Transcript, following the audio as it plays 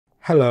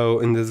Hello,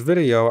 in this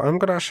video I'm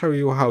gonna show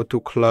you how to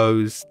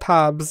close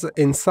tabs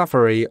in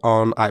Safari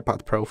on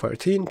iPad Pro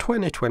 13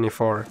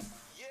 2024.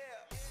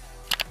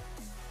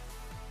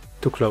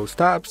 To close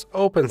tabs,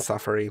 open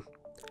Safari.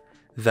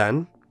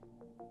 Then,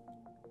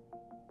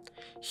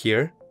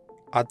 here,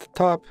 at the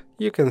top,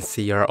 you can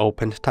see your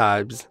opened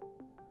tabs.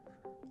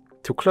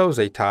 To close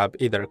a tab,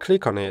 either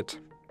click on it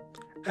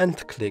and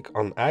click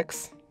on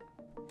X,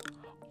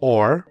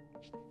 or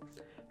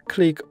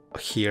click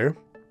here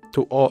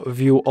to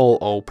view all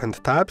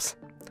opened tabs,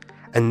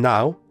 and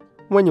now,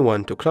 when you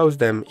want to close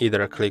them,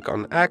 either click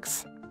on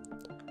X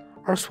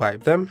or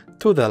swipe them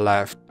to the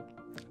left.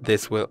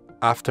 This will,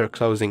 after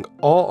closing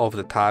all of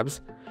the tabs,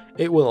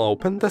 it will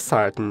open the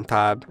certain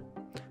tab,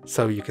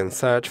 so you can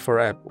search for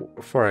a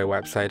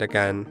website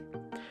again.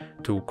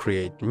 To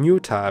create new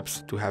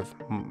tabs, to have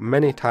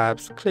many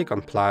tabs, click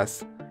on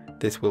plus.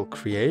 This will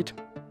create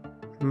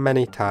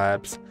many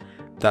tabs.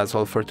 That's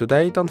all for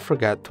today. Don't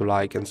forget to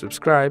like and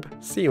subscribe.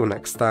 See you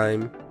next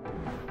time.